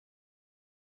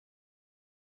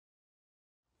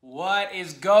What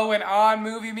is going on,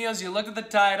 Movie Meals? You looked at the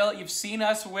title. You've seen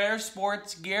us wear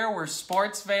sports gear. We're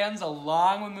sports fans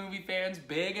along with movie fans,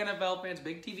 big NFL fans,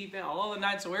 big TV fans, all of the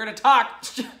nine. So we're going to talk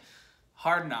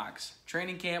Hard Knocks.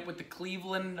 Training camp with the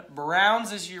Cleveland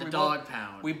Browns this year. The dog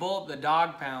pound. The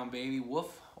dog pound, baby.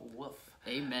 Woof, woof.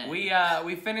 Amen.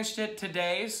 We finished it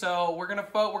today, so we're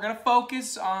gonna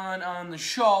focus on the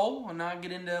show and not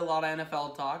get into a lot of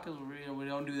NFL talk because we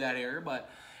don't do that here. But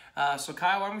so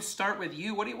Kyle, why don't we start with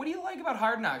you? What do you like about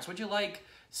Hard Knocks? What'd you like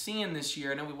seeing this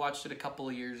year? I know we watched it a couple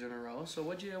of years in a row. So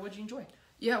what'd you enjoy?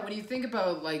 Yeah, when you think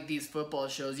about like these football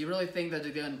shows, you really think that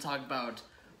they're going to talk about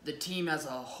the team as a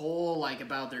whole, like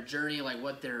about their journey, like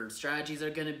what their strategies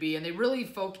are going to be, and they really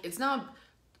focus. It's not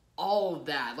all of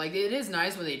that. Like, it is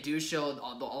nice when they do show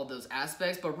all those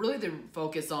aspects, but really they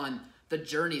focus on the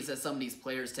journeys that some of these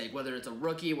players take, whether it's a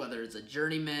rookie, whether it's a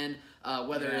journeyman,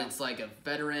 whether it's like a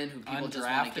veteran who people just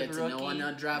want to get to know, an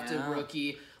undrafted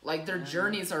rookie. Like, their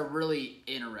journeys are really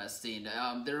interesting.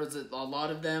 There was a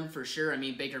lot of them for sure. I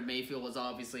mean, Baker Mayfield was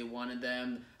obviously one of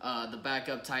them. The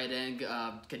backup tight end,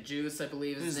 Kajus, I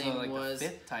believe his name was. The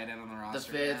fifth tight end on the roster.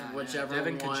 The fifth, whichever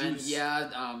Devin one. Kajus.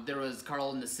 Yeah, there was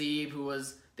Carl Nassib, who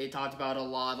was... They talked about a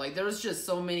lot. Like, there was just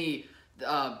so many...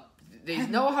 they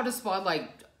know how to spot,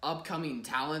 like, upcoming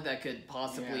talent that could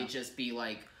possibly just be,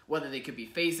 like... Whether they could be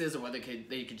faces or whether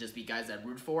they could just be guys that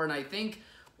root for. And I think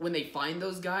when they find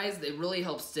those guys, they really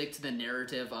help stick to the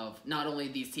narrative of not only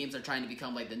these teams are trying to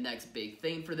become, like, the next big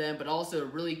thing for them, but also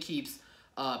it really keeps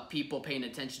people paying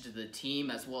attention to the team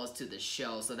as well as to the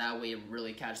show. So that way it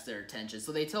really catches their attention.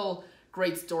 So they tell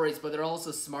great stories, but they're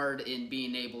also smart in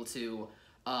being able to...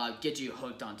 get you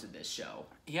hooked onto this show.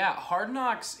 Yeah, Hard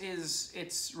Knocks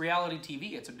it's reality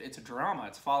TV. It's a drama.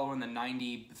 It's following the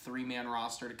 93-man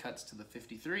roster to cuts to the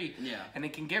 53. Yeah. And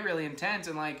it can get really intense.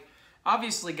 And, like,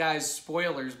 obviously, guys,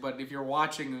 spoilers, but if you're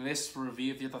watching this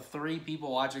review, if you're the three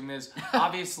people watching this,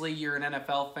 obviously you're an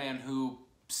NFL fan who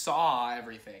saw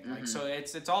everything. Like, so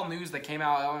it's all news that came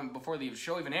out before the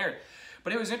show even aired.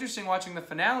 But it was interesting watching the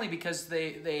finale because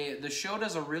the show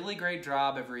does a really great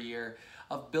job every year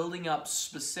of building up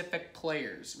specific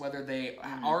players, whether they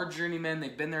are journeymen,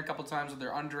 they've been there a couple times, or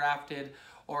they're undrafted,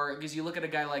 or because you look at a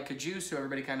guy like Kajus, who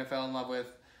everybody kind of fell in love with,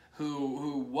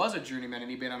 who was a journeyman and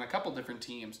he'd been on a couple different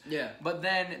teams. Yeah. But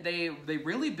then they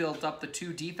really built up the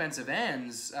two defensive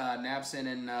ends, Nabson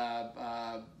and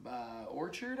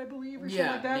Orchard, I believe, or something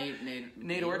like that.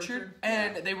 Nate Orchard.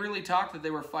 And they really talked that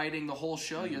they were fighting the whole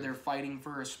show. They're fighting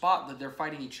for a spot, that they're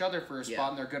fighting each other for a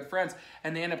spot, and they're good friends.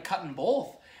 And they end up cutting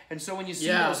both. And so when you see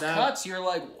those cuts, you're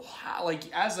like, wow, like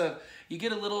you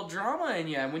get a little drama in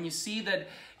you. And when you see that,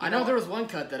 I know there was one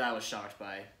cut that I was shocked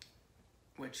by.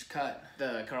 Which cut?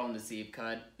 The Carl Nassib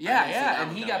cut. Yeah,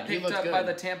 and he got picked up by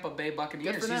the Tampa Bay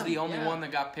Buccaneers. He's the only one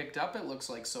that got picked up, it looks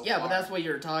like, so far. Yeah, but that's what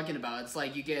you're talking about. It's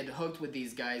like you get hooked with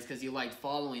these guys because you like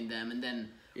following them, and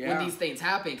then when these things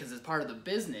happen, because it's part of the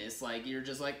business, like you're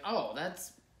just like, oh,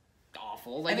 that's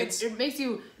awful. Like it makes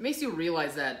you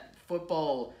realize that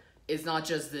football is not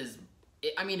just this.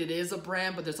 I mean, it is a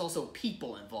brand, but there's also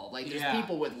people involved. Like, there's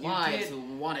people with lives who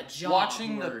want a job.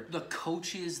 Watching the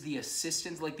coaches, the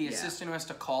assistants, like the assistant who has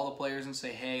to call the players and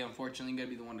say, hey, unfortunately, you're going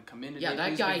to be the one to come in today. Yeah,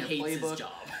 that guy hates his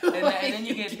job. And then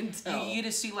you get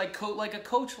to see, like a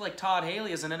coach like Todd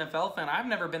Haley as an NFL fan. I've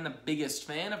never been the biggest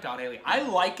fan of Todd Haley. I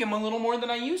like him a little more than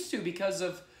I used to because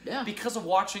of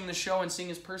watching the show and seeing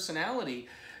his personality.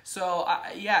 So,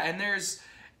 and there's...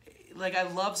 Like, I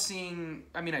love seeing...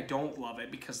 I mean, I don't love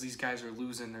it because these guys are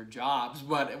losing their jobs.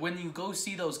 But when you go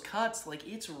see those cuts, like,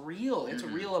 it's real. It's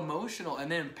real emotional.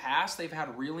 And then in past, they've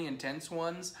had really intense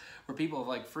ones where people have,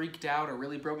 like, freaked out or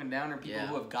really broken down, or people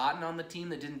who have gotten on the team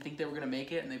that didn't think they were going to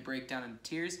make it, and they break down in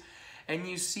tears. And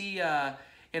you see...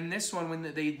 in this one, when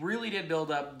they really did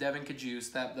build up Devin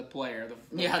Kajus, the player,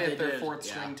 the fifth or fourth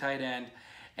string tight end,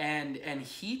 and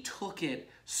he took it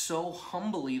so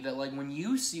humbly that, like,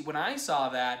 when I saw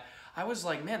that, I was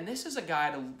like, man, this is a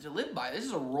guy to live by. This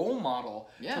is a role model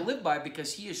to live by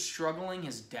because he is struggling.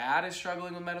 His dad is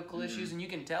struggling with medical issues, and you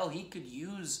can tell he could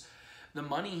use the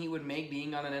money he would make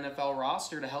being on an NFL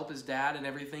roster to help his dad and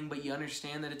everything, but you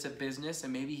understand that it's a business,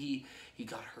 and maybe he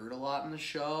got hurt a lot in the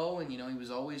show, and, he was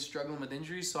always struggling with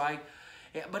injuries, so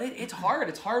but it's hard.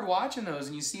 It's hard watching those,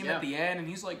 and you see him at the end, and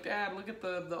he's like, Dad, look at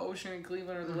the ocean in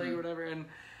Cleveland or the lake or whatever, and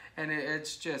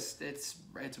it's just it's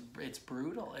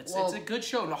brutal. It's a good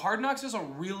show. And Hard Knocks does a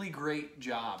really great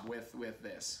job with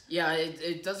this. Yeah,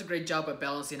 it does a great job at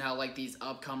balancing how, like, these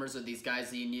upcomers or these guys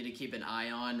that you need to keep an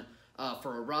eye on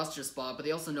for a roster spot, but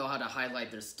they also know how to highlight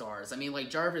their stars. I mean, like,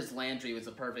 Jarvis Landry was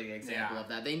a perfect example of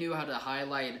that. They knew how to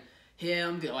highlight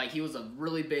him. Like, he was a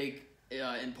really big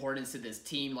importance to this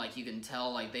team. Like, you can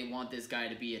tell, like, they want this guy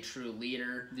to be a true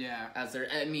leader. Yeah.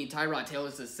 Tyrod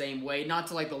Taylor's the same way. Not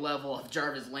to, like, the level of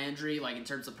Jarvis Landry, like, in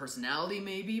terms of personality,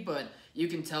 maybe, but you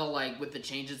can tell, like, with the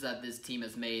changes that this team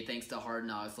has made, thanks to Hard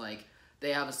Knocks, like,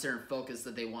 they have a certain focus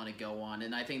that they want to go on,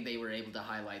 and I think they were able to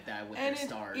highlight that with their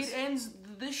stars.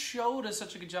 This show does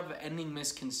such a good job of ending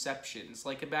misconceptions.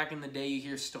 Like, back in the day, you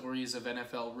hear stories of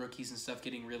NFL rookies and stuff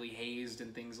getting really hazed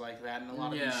and things like that, and a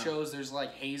lot of these shows, there's,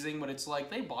 like, hazing, but it's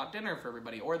like they bought dinner for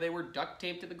everybody, or they were duct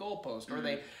taped to the goalpost, or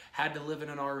they had to live in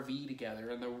an RV together,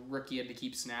 and the rookie had to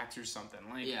keep snacks or something.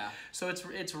 Like, so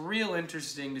it's real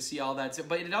interesting to see all that,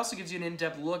 but it also gives you an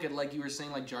in-depth look at, like you were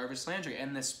saying, like Jarvis Landry,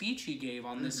 and the speech he gave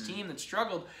on this team that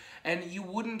struggled, and you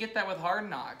wouldn't get that with Hard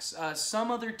Knocks. Some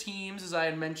other teams, as I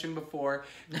had mentioned before,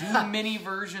 do mini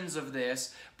versions of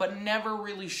this, but never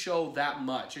really show that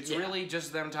much. It's really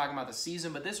just them talking about the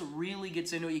season, but this really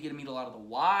gets into it. You get to meet a lot of the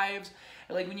wives.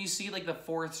 Like, when you see, like, the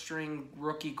fourth-string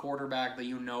rookie quarterback that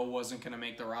you know wasn't going to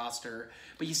make the roster,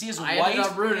 but you see his wife... I ended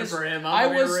up rooting for him. I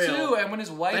was, too, and when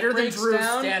his wife breaks down... Better than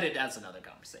Drew Stanton, that's another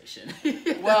conversation.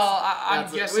 Well,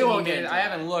 I'm guessing he made... I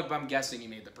haven't looked, but I'm guessing he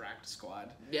made the practice squad.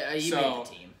 Yeah, he made the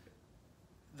team.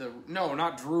 No,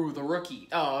 not Drew, the rookie.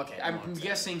 Oh, okay. I'm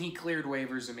guessing he cleared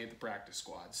waivers and made the practice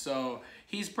squad. So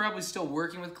he's probably still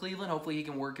working with Cleveland. Hopefully he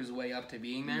can work his way up to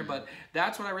being there. But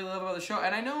that's what I really love about the show.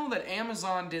 And I know that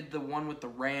Amazon did the one with the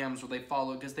Rams where they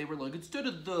followed, because they were like, instead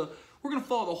of we're going to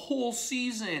follow the whole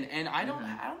season. And I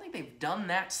don't think they've done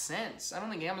that since. I don't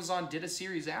think Amazon did a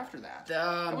series after that.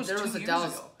 There was the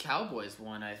Dallas Cowboys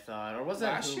one, I thought. Or was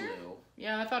that last year?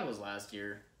 Yeah, I thought it was last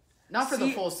year. Not for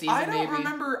the full season, I don't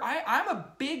remember. I'm a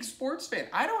big sports fan.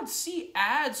 I don't see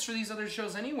ads for these other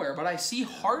shows anywhere, but I see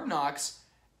Hard Knocks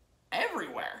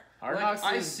everywhere.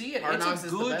 I see it. It's a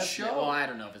good show. Well, I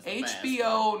don't know if it's the best.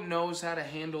 HBO knows how to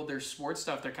handle their sports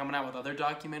stuff. They're coming out with other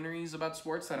documentaries about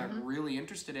sports that I'm really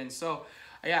interested in. So,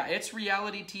 yeah, it's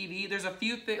reality TV. There's a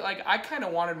few things, like, I kind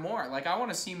of wanted more. Like, I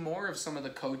want to see more of some of the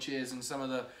coaches and some of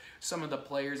the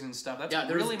players and stuff.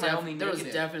 That's really my only negative. There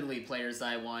was definitely players that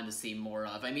I wanted to see more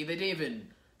of. I mean, they didn't even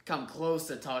come close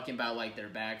to talking about, like, their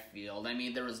backfield. I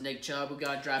mean, there was Nick Chubb who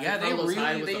got drafted. Yeah, they was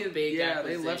a big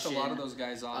acquisition. They left a lot of those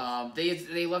guys off.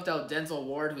 They left out Denzel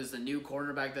Ward, who's the new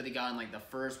quarterback that they got in, like, the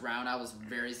first round. I was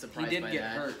very surprised by that. He did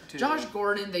get hurt, too. Josh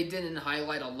Gordon, they didn't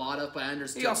highlight a lot of, but I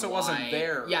understood He also wasn't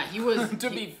there. Yeah, he was... to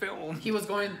be filmed. He was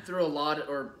going through a lot,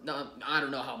 I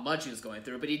don't know how much he was going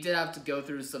through, but he did have to go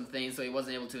through some things, so he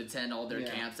wasn't able to attend all their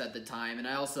camps at the time. And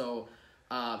I also...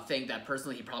 think that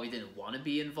personally he probably didn't want to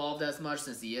be involved as much,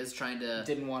 since he is trying to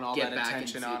didn't want all that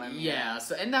attention on him. Yeah,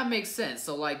 so and that makes sense.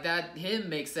 So like him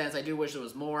makes sense. I do wish there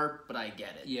was more, but I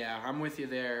get it. Yeah, I'm with you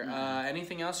there.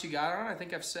 Anything else you got on? I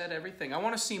think I've said everything. I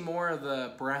want to see more of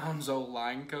the Browns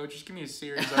O-line coach. Just give me a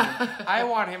series on him. I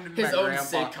want him to be his my own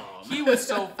grandpa. sitcom. He was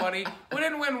so funny. We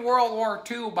didn't win World War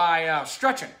II by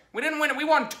stretching. We didn't win it. We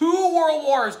won 2 World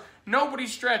Wars. Nobody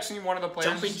stretched. And one of the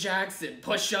players jumping jacks and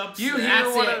push-ups. You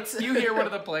hear one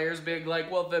of the players being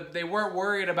like, "Well, they weren't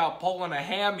worried about pulling a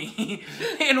hammy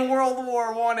in World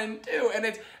War I and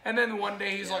II." And then one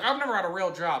day he's like, "I've never had a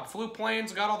real job. Flew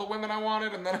planes, got all the women I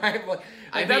wanted, and then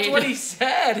that's what he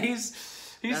said.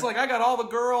 He's like, I got all the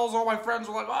girls, all my friends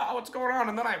were like, oh, what's going on?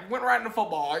 And then I went right into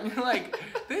football. And you're like,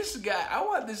 this guy, I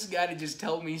want this guy to just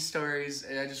tell me stories,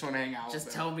 and I just want to hang out with him.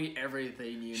 Just tell me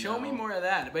everything you know. Show me more of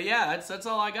that. But yeah, that's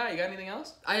all I got. You got anything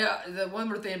else? The one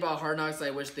more thing about Hard Knocks I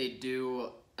wish they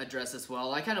do address as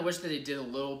well. I kind of wish that they did a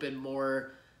little bit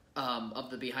more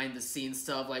of the behind-the-scenes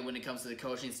stuff, like when it comes to the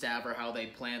coaching staff or how they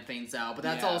plan things out. But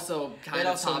that's also kind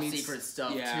of top-secret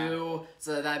stuff, too.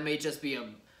 So that may just be a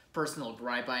personal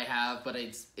gripe I have, but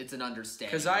it's an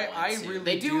understanding. Because I really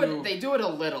they do it a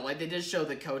little. Like, they did show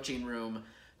the coaching room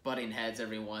butting heads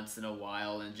every once in a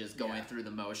while and just going through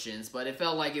the motions, but it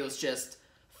felt like it was just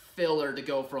filler to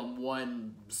go from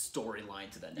one storyline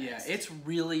to the next. Yeah, it's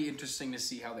really interesting to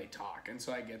see how they talk, and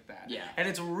so I get that. Yeah. And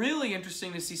it's really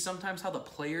interesting to see sometimes how the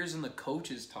players and the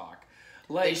coaches talk.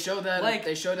 Like, they show that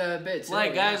a bit too.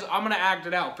 Like, guys, I'm gonna act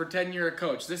it out. Pretend you're a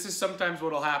coach. This is sometimes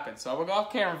what'll happen. So I'm gonna go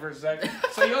off camera for a second.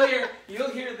 So you'll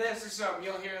hear this or something.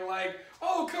 You'll hear like,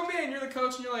 oh, come in, you're the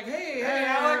coach, and you're like, hey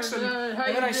Alex, and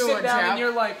then I sit down and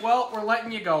you're like, well, we're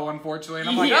letting you go, unfortunately. And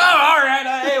I'm like, oh, all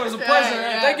right, hey, it was a pleasure.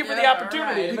 Thank you for the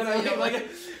opportunity. Right. And then I think like.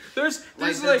 There's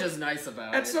they're just nice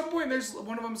about it. At some point, there's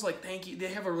one of them's like, thank you. They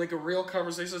have a real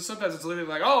conversation. Sometimes it's literally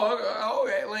like, oh,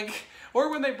 okay, like,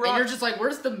 or when they brought. And you're just like,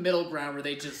 where's the middle ground where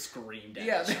they just screamed at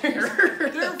each other?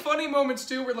 There are funny moments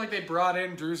too where like they brought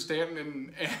in Drew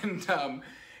Stanton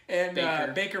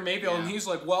and Baker Mayfield, and he's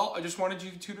like, well, I just wanted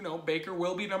you two to know Baker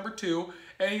will be number 2.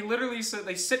 And he literally said,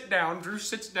 they sit down, Drew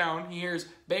sits down, he hears,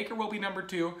 Baker will be number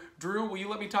 2. Drew, will you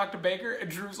let me talk to Baker?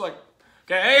 And Drew's like,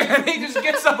 okay. And he just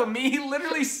gets up and he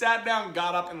literally sat down,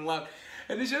 got up, and left.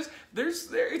 And it's just,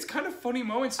 it's kind of funny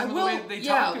moments in the way that they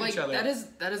talk to each other.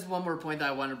 That is one more point that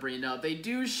I want to bring up. They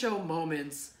do show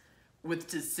moments with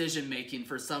decision making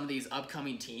for some of these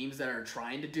upcoming teams that are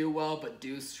trying to do well but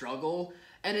do struggle.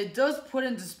 And it does put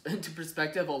into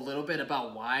perspective a little bit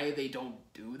about why they don't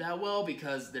do that well,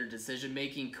 because their decision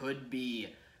making could be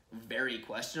very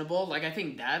questionable. Like, I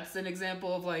think that's an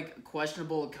example of like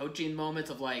questionable coaching moments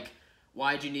of like,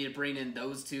 why'd you need to bring in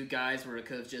those 2 guys where it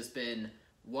could have just been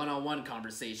one-on-one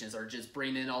conversations, or just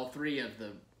bring in all 3 of the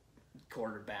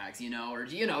quarterbacks, you know, or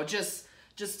just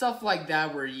stuff like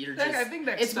that where you're just... I think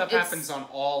that stuff happens on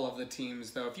all of the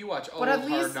teams, though. If you watch old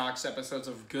Hard Knocks episodes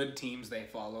of good teams they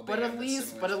follow, but at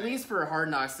least for Hard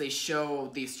Knocks, they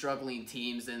show these struggling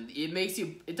teams, and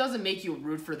it doesn't make you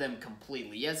root for them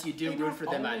completely. Yes, you do root for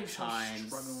them at times.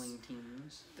 Struggling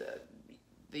teams.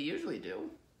 They usually do.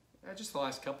 Just the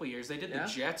last couple years. They did the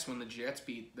Jets when the Jets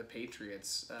beat the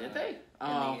Patriots. Did they?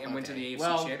 And went to the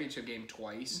AFC Championship game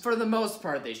twice. For the most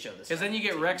part, they show this. Because then you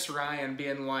get Rex Ryan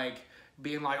being like,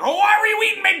 oh, why are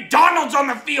you eating McDonald's on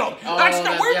the field?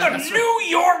 We're the New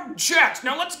York Jets.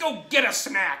 Now let's go get a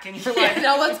snack. And you're like,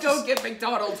 now let's go get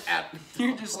McDonald's at McDonald's.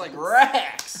 You're just like,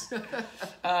 Rex.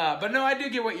 But no, I do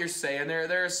get what you're saying.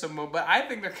 There are some, but I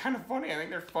think they're kind of funny. I think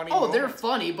they're funny. Oh, they're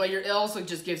funny, but it also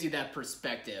just gives you that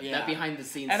perspective, that behind the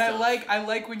scenes. And stuff. I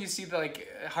like when you see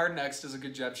Hard Knocks does a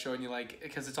good job showing you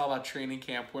because it's all about training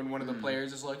camp. When one of the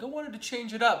players is like, I wanted to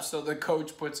change it up, so the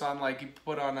coach puts on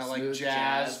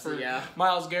jazz for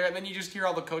Myles Garrett. And then you just hear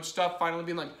all the coach stuff finally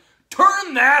being like,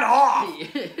 turn that off.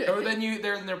 Or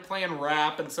then they're playing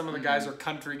rap, and some of the guys are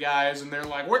country guys, and they're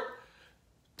like,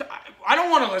 I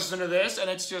don't want to listen to this. And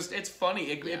it's funny.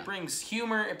 It brings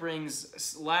humor, it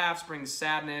brings laughs, brings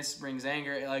sadness, brings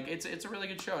anger. It's a really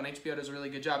good show, and HBO does a really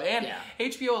good job. And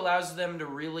HBO allows them to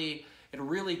really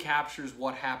captures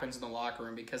what happens in the locker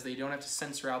room, because they don't have to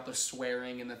censor out the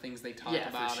swearing and the things they talk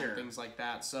about and things like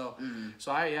that. So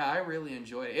I really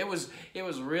enjoyed it. It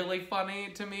was really funny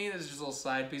to me. This is just a little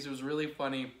side piece. It was really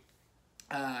funny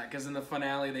because in the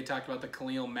finale they talked about the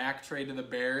Khalil Mack trade to the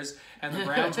Bears, and the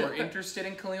Browns were interested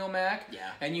in Khalil Mack. Yeah.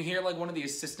 And you hear one of the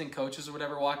assistant coaches or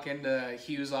whatever walk into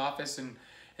Hughes' office, and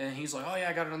he's like, oh yeah,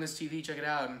 I got it on this TV, check it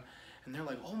out. And they're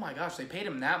like, oh my gosh, they paid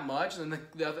him that much? And then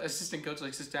the assistant coach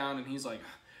sits down and he's like,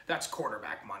 that's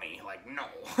quarterback money. No.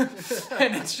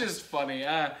 And it's just funny.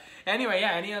 Anyway,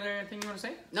 any other thing you want to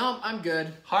say? No, I'm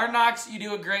good. Hard Knocks, you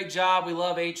do a great job. We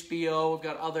love HBO. We've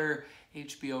got other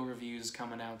HBO reviews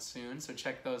coming out soon, so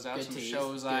check those out. Some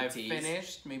shows I've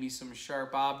finished. Maybe some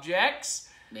Sharp Objects.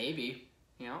 Maybe.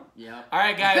 Yeah. All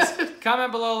right, guys.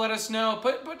 Comment below. Let us know.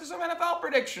 Put some NFL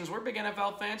predictions. We're big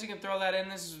NFL fans. You can throw that in.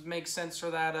 This makes sense for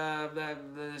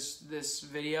this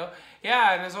video.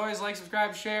 Yeah, and as always, like,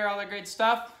 subscribe, share, all that great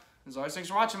stuff. As always, thanks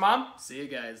for watching, Mom. See you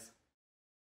guys.